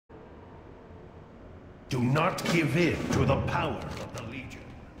Do not give in to the power of the Legion.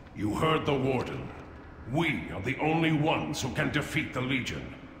 You heard the Warden. We are the only ones who can defeat the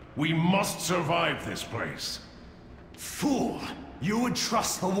Legion. We must survive this place. Fool! You would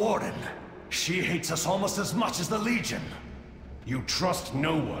trust the Warden. She hates us almost as much as the Legion. You trust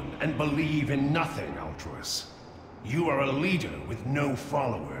no one and believe in nothing, Altruis. You are a leader with no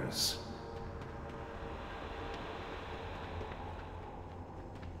followers.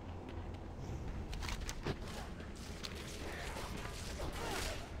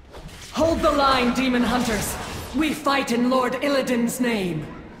 Hold the line, Demon Hunters! We fight in Lord Illidan's name!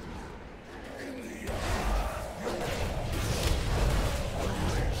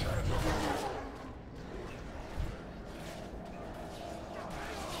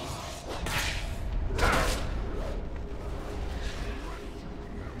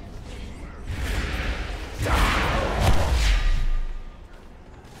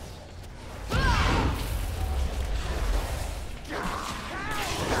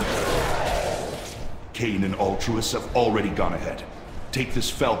 Kain and Altruis have already gone ahead. Take this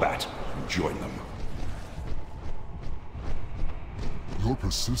Felbat and join them. Your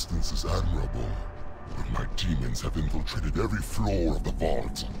persistence is admirable, but my demons have infiltrated every floor of the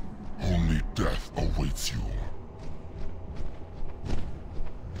vault. Only death awaits you.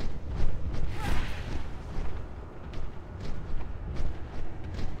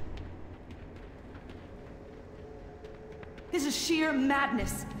 This is sheer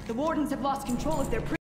madness. The Wardens have lost control of their